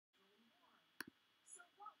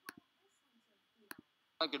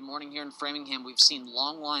Good morning. Here in Framingham, we've seen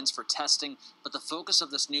long lines for testing, but the focus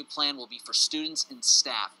of this new plan will be for students and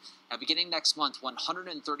staff. Now, beginning next month,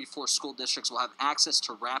 134 school districts will have access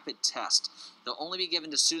to rapid tests. They'll only be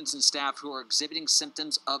given to students and staff who are exhibiting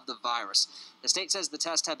symptoms of the virus. The state says the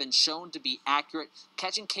tests have been shown to be accurate,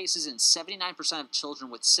 catching cases in 79% of children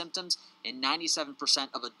with symptoms and 97%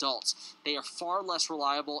 of adults. They are far less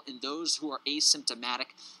reliable in those who are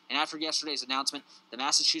asymptomatic. And after yesterday's announcement, the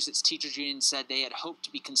Massachusetts Teachers Union said they had hoped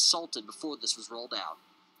to be consulted before this was rolled out.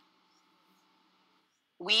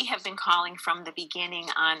 We have been calling from the beginning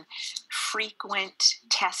on frequent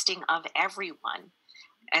testing of everyone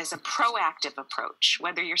as a proactive approach,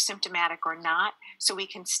 whether you're symptomatic or not, so we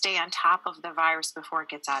can stay on top of the virus before it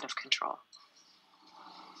gets out of control.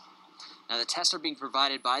 Now, the tests are being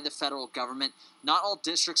provided by the federal government. Not all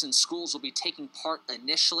districts and schools will be taking part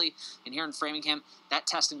initially. And here in Framingham, that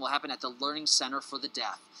testing will happen at the Learning Center for the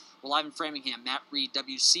Deaf. Well, live in Framingham, Matt Reed,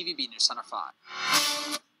 WCVB News Center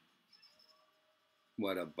 5.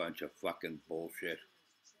 What a bunch of fucking bullshit.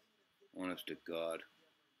 Honest to God.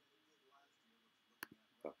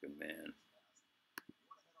 Fucking man.